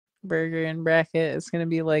Berger and bracket. It's gonna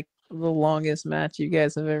be like the longest match you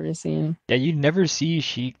guys have ever seen. Yeah, you never see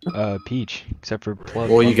Sheik Peach except for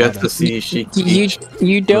Well, you Plug get Meta. to see Sheik You Peach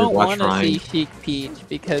you through don't Watch want to see Ryan. Sheik Peach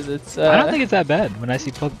because it's I don't think it's that bad. When I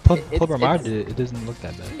see Plug it's Ramard, it's it doesn't look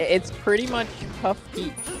that bad. it's pretty much Puff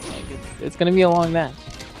Peach. Like it's gonna be a long match.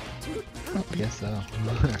 I guess so.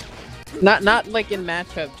 Not like in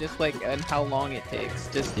matchup, just like in how long it takes.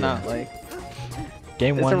 Just Yeah. not like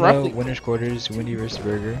Game it's a 1 though, roughly winners quarters, w1ndy versus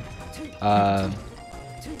Berger.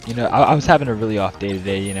 You know, I was having a really off day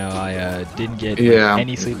today. You know, I didn't get Yeah,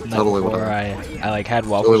 any sleep the night totally before. would've. I like had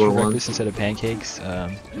waffles Totally for would've won. breakfast instead of pancakes.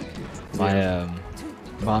 My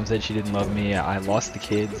mom said she didn't love me. I lost the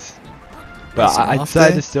kids, but That's an I off decided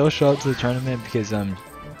day? to still show up to the tournament because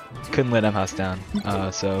couldn't let M house down.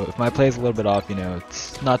 So if my play is a little bit off, you know,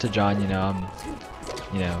 it's not to John. You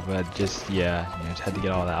know, but just yeah, you know, just had to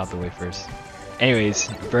get all that out the way first. Anyways,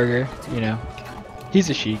 Berger, you know, he's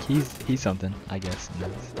a Sheik. He's something, I guess.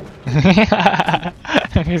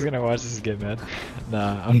 He's gonna watch this and get mad.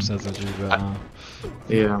 Nah, I'm just not such a but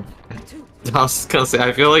Yeah. I was gonna say,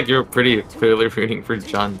 I feel like you're pretty clearly rooting for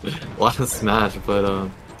John last Smash, but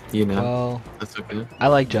you know, well, that's okay. I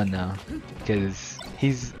like Jun now because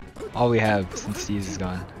he's all we have since Steve's is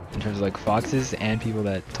gone in terms of like foxes and people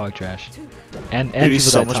that talk trash, and Dude, he's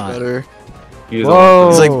people so that much taunt. better. He's Whoa!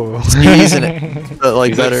 He's like Steve's in it, but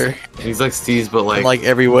like He's better he's like Steve's, but in like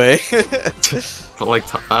every way. but like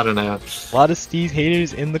I don't know. A lot of Steve's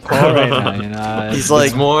haters in the call right now, and He's It's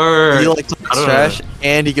like more. he like I talks don't trash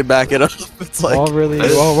and he can back it up. It's like won't really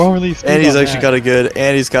and he's actually kind of good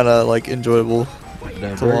and he's kind of like enjoyable.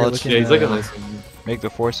 to watch. Yeah, he's like a nice one. Make the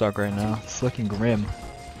 4-stock right now. It's looking grim.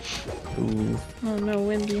 Ooh. oh no,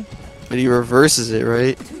 Windy. But he reverses it,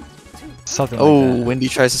 right? Something Oh, like that. w1ndy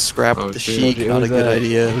tries to scrap Oh, with the shit. Sheik. Not a good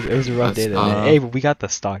idea. It was a rough day That's, though. Hey, but we got the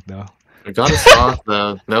stock though. We got a stock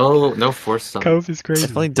though. No force stock. Cove is crazy.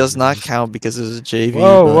 Definitely does not count because it was a JV.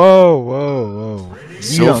 Whoa, but whoa. You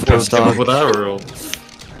So don't forced count. Came stock. up with that rule.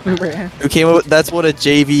 Who came up with that's what a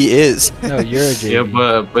JV is. No, you're a JV. Yeah,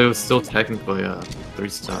 but it was still technically a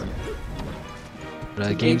 3-star.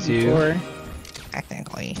 Game 2.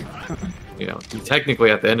 Technically. You know, he technically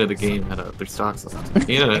at the end of the game had a 3 stocks left.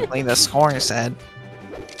 Yeah. Like the score said.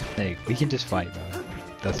 Hey, we can just fight, bro.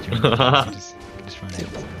 That's true. We can just run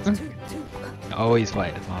it. Always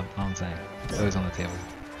fight. That's all I'm saying. It's always on the table.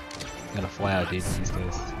 Gotta fly out, dude. These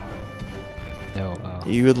guys. No.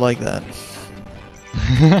 You would like that.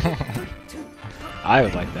 I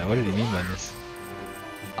would like that. What did he mean by this?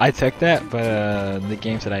 I took that, but the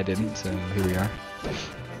game said I didn't, so here we are.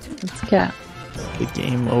 It's cat. Good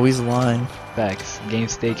game, always lying. Facts. Game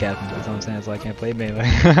stay captain. That's what I'm saying. That's why I can't play melee.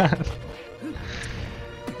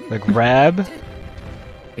 The grab.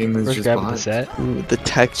 England's First just grab with the bot. set. Ooh, the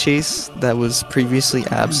tech chase that was previously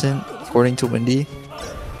absent, according to w1ndy.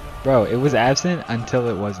 Bro, it was absent until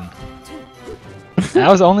it wasn't. That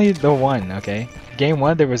was only the one, okay? Game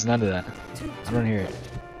 1, there was none of that. I don't hear it.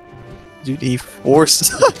 Dude, he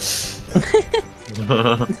forced. Let's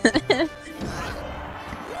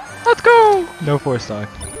go! No 4-stock.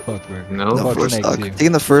 Fuck, bro. No No, Fuck first Snake stock. too.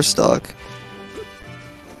 Taking the first stock.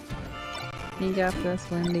 You got this,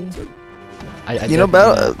 Windy. I You know,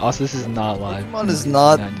 definitely not. Also, this is not live. Pokemon is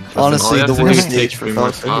not Not- honestly All you the have to worst do is take stage for 3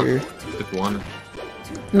 more Falcon stocks. here. Pick one.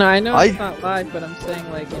 No, I know it's I- not live, but I'm saying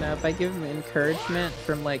like if I give him encouragement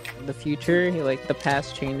from like the future, he like the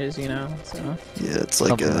past changes, So Yeah, it's like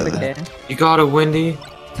Something like it's that. okay. You got it, Windy.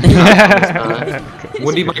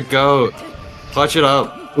 Windy might go. Clutch it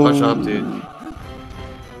up. Clutch it up, dude.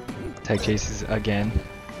 Tech chases again.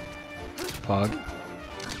 Pog.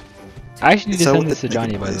 I actually need to So send what this to the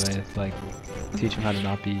Johnny, thing by is- the way. Like, teach him how to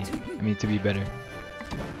not be. To be better.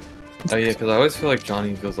 Oh yeah, because I always feel like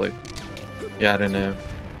Johnny feels like, yeah, I don't know.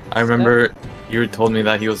 I remember you told me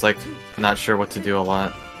that he was like not sure what to do a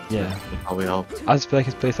lot. Yeah. It probably helped. I just feel like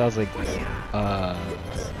his playstyle is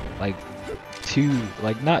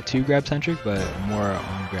like not too grab centric, but more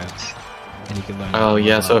on grabs, and you can learn. Oh more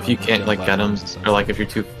yeah, about, so if you the can't like get him, platforms and stuff. or like if you're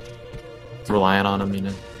too reliant on him,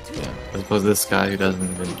 Yeah. As opposed to this guy who doesn't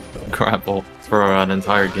even grapple for an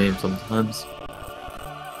entire game sometimes.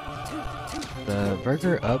 The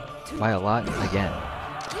Berger up by a lot again.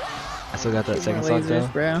 I still got that Take second my stock lasers, though,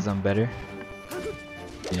 bro. because I'm better.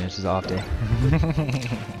 Yeah, it's just off day.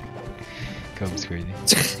 Comes crazy.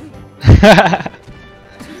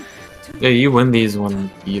 Yeah, you win these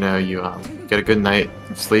when you get a good night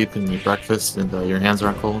of sleep and you breakfast and your hands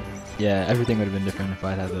aren't cold. Yeah, everything would have been different if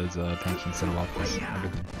I had those pancakes instead of waffles.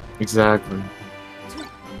 Exactly.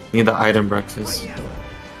 You need the item breakfast.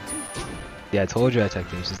 Yeah, I told you I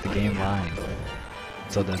checked it. It's just the game lying.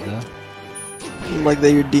 So that though. Like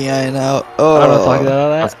that you're DIing out. I don't know, talking Oh. about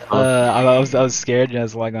That's that. tough. I was scared. You know,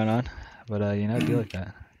 there's a lot going on. But you know, it'd be like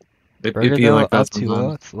that. It'd Berger be though like that up 2-0.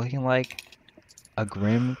 sometimes. It's looking like a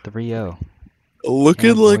grim 3-0.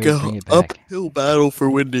 Looking Can like boy a bring it back? uphill battle for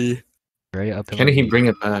Windy. Very uphill. Can he indeed. bring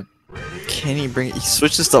it back? Can he bring? He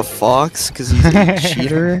switches to Fox because he's a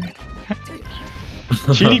cheater.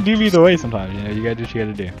 Cheating do be the way sometimes. You know, you gotta do what you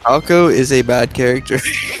gotta do. Falco is a bad character.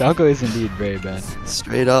 Falco is indeed very bad.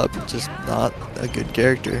 Straight up, just not a good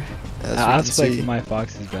character. As we I can was like see. my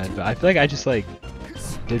Fox is bad, but I feel like I just like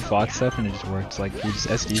did Fox stuff and it just worked. Like we just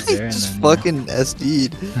SD'd there and Just then fucking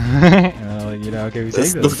SD'd. you know, okay, we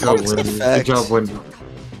That's take the those. Good job, Fox Wendy. Good effect. job, Wendy.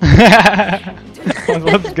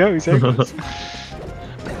 Let's go, we take those.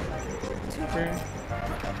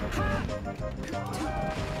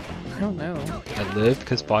 I don't know. I lived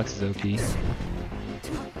because Fox is OP.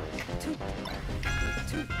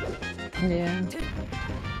 Yeah.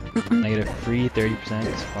 And I get a free 30%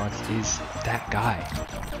 because Fox is that guy.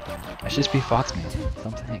 I should just be Fox man. That's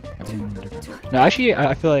what I'm saying. Everything different. No, actually,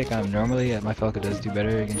 I feel like normally my Falco does do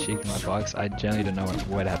better against Sheik than my Fox. I generally don't know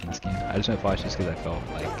what happened this game. I just went Fox just because I felt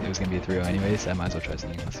like it was gonna be a 3-0 anyways. So I might as well try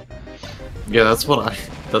something else. Yeah, that's what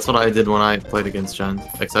I did when I played against Jen.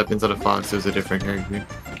 Except instead of Fox, it was a different character.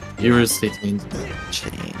 You were just 18.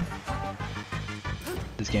 Chain.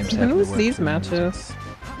 This game just had to Who's work these for me. matches?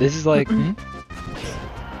 This is like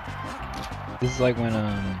this is like when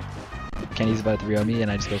Kenny's about to 3-0 me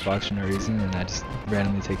and I just go Fox for no reason and I just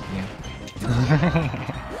randomly take the game.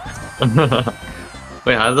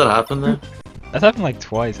 Wait, how does that happen then? That's happened like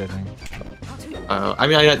twice, I think. I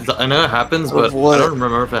mean, I know it happens, Of but what? I don't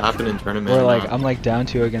remember if it happened in tournament. Or or like not. I'm like down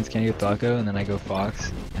 2 against Kenny with Falco and then I go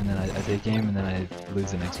Fox and then I take game and then I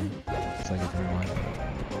lose the next one. It's like a 3-1.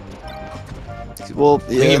 Well,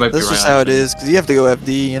 you yeah, might be that's just right, how it actually. is. Because you have to go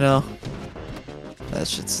FD, you know. That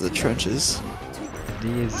shit's the trenches. D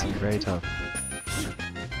is very tough.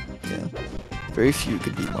 Yeah. Very few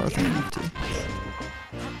could beat Martha in FD.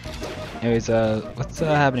 Anyways, what's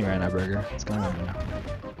happening right now, Berger? What's going on right now?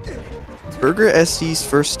 Berger SD's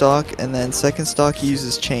first stock, and then second stock he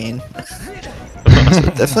uses chain. So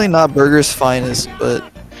definitely not Berger's finest, but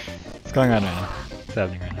What's going on right now? What's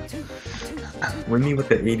happening right now? Windy with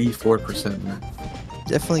the 84%. Man.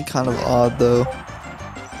 definitely kind of odd though.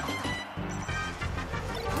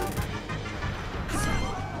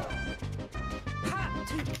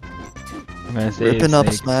 I'm gonna say Ripping up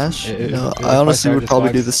Snake. Smash. If No, I I honestly started would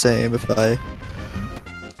probably do Fox- the same if I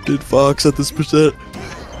did Fox at this percent.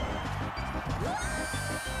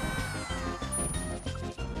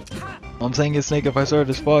 I'm saying is Snake if I started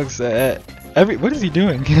as Fox. What is he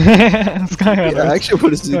doing? What's going on? Yeah, actually,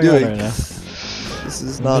 what is he What's going on doing? right now? This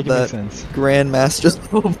is Make not it make that sense.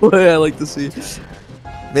 Grandmaster boy I like to see.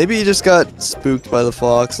 Maybe he just got spooked by the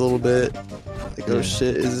Fox a little bit. Like, oh Yeah.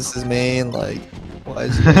 shit, is this his main? Like, why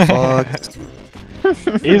is he a Fox?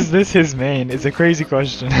 Is this his main? It's a crazy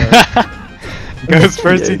question. Goes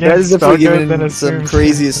first Yeah, that is against definitely Falco, then giving some assumes.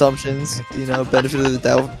 crazy assumptions, you know, benefit of the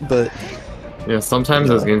doubt, but Yeah, sometimes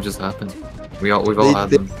those games just happen. We've all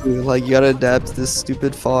had they them. do. Like, you gotta adapt to this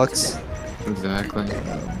stupid Fox. Exactly.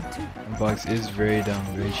 Fox is very dumb,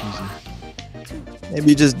 very cheesy. Maybe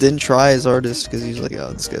he just didn't try his hardest because he's like,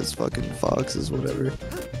 oh, this guy's fucking Foxes, whatever.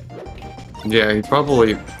 Yeah, he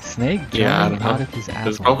probably Snake Yeah, I jumping don't know. out of his ass.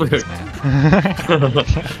 There's on probably this, man.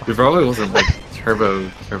 he probably wasn't like turbo.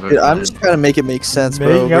 Dude, I'm just trying to make it make sense,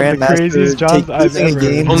 bro. Making up the craziest jobs I've losing a ever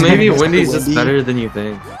game heard. Well, to maybe Mr. Wendy's just Wendy. better than you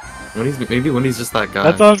think. Maybe Wendy's just that guy.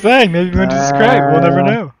 That's what I'm saying. Maybe Wendy's just cracked. We'll never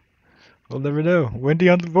know. We'll never know. Wendy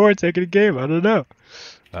on the board taking a game. I don't know.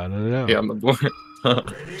 I don't know. Yeah, I'm the boy.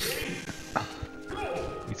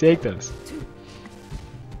 We take those.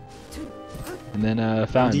 And then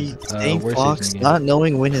Fountain. The same worst Fox stage in not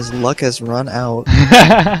knowing when his luck has run out.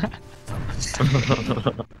 the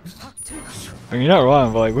game. I mean, you're not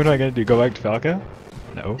wrong, but like, what am I gonna do? Go back to Falco?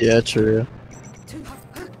 No. Yeah, true.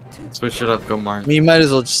 Switch it up, go Mark. I mean, you might as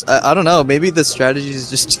well just, I don't know, maybe the strategy is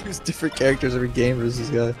just choose different characters every game versus this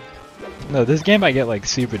guy. No, this game I get like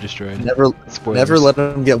super destroyed. Never Spoilers. never let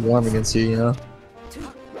him get warm against you, you know?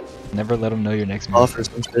 Never let them know your next move. Off or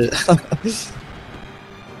some shit.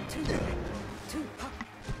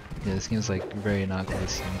 Yeah, this game's like very not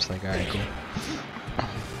close. I'm just like, alright, cool.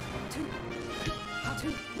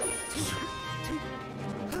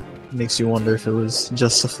 Makes you wonder if it was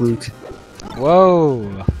just a fluke. Whoa!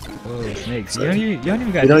 Whoa, snakes. You don't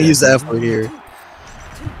even got We don't use the F word here.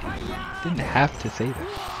 Didn't have to say that.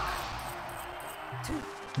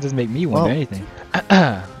 It doesn't make me wonder Well- anything.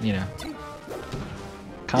 You know. Yeah,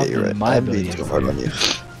 Confident you're right. in my I'm ability being to too hard on do. you.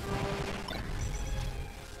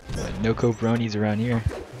 No cobronies around here.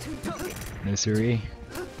 No siree.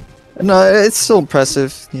 No, it's still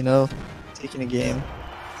impressive, you know, taking a game.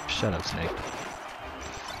 Shut up, Snake.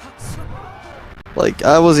 Like,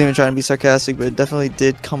 I wasn't even trying to be sarcastic, but it definitely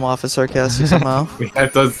did come off as sarcastic somehow. Yeah,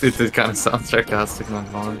 it does. It did kind of sound sarcastic,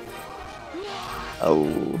 not gonna lie.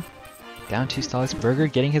 Oh. Down 2 stocks, Berger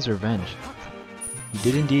getting his revenge. He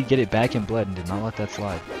did indeed get it back in blood and did not let that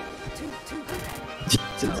slide.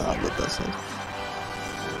 Did not let that slide.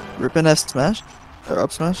 Rippin' F smash? Or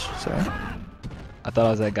up smash? Sorry. I thought I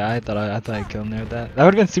was that guy. I thought I killed him there with that. That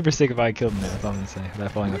would have been super sick if I killed him there. That's all I'm gonna say.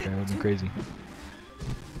 That falling up there would have been crazy.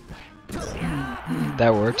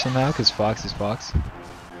 That worked somehow because Fox is Fox.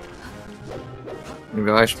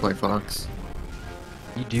 Maybe I should play Fox.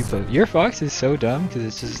 You do play. Your Fox is so dumb because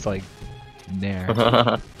it's just like there.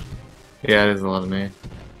 Yeah, it is a lot of me.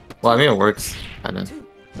 Well, I mean, it works, kind of.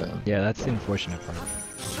 So. Yeah, that's the unfortunate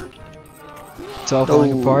part. It's all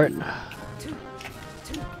falling Oh. apart.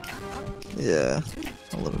 Yeah,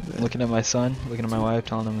 a little bit. Looking at my son, looking at my wife,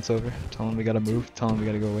 telling them it's over. Telling them we gotta move. Telling them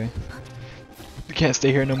we gotta go away. We can't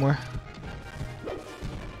stay here no more.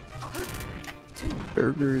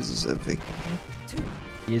 Burgers is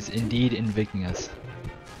He is indeed evicting us.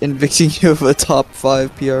 evicting you of a top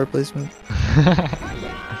 5 PR placement.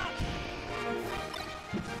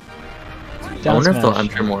 I wonder if they'll Smash.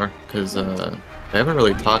 enter more, because they haven't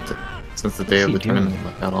really talked since the day of What's the he doing? tournament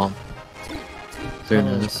like, at all. Who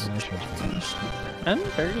knows? Smash. And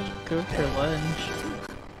Berger's go for lunch.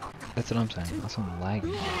 That's what I'm saying. Also, I'm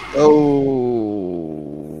lagging.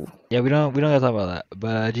 Oh. Yeah, we don't gotta talk about that.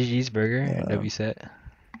 But GG's Berger, Yeah. W set.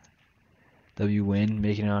 W win,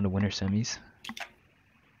 making it on to winter semis.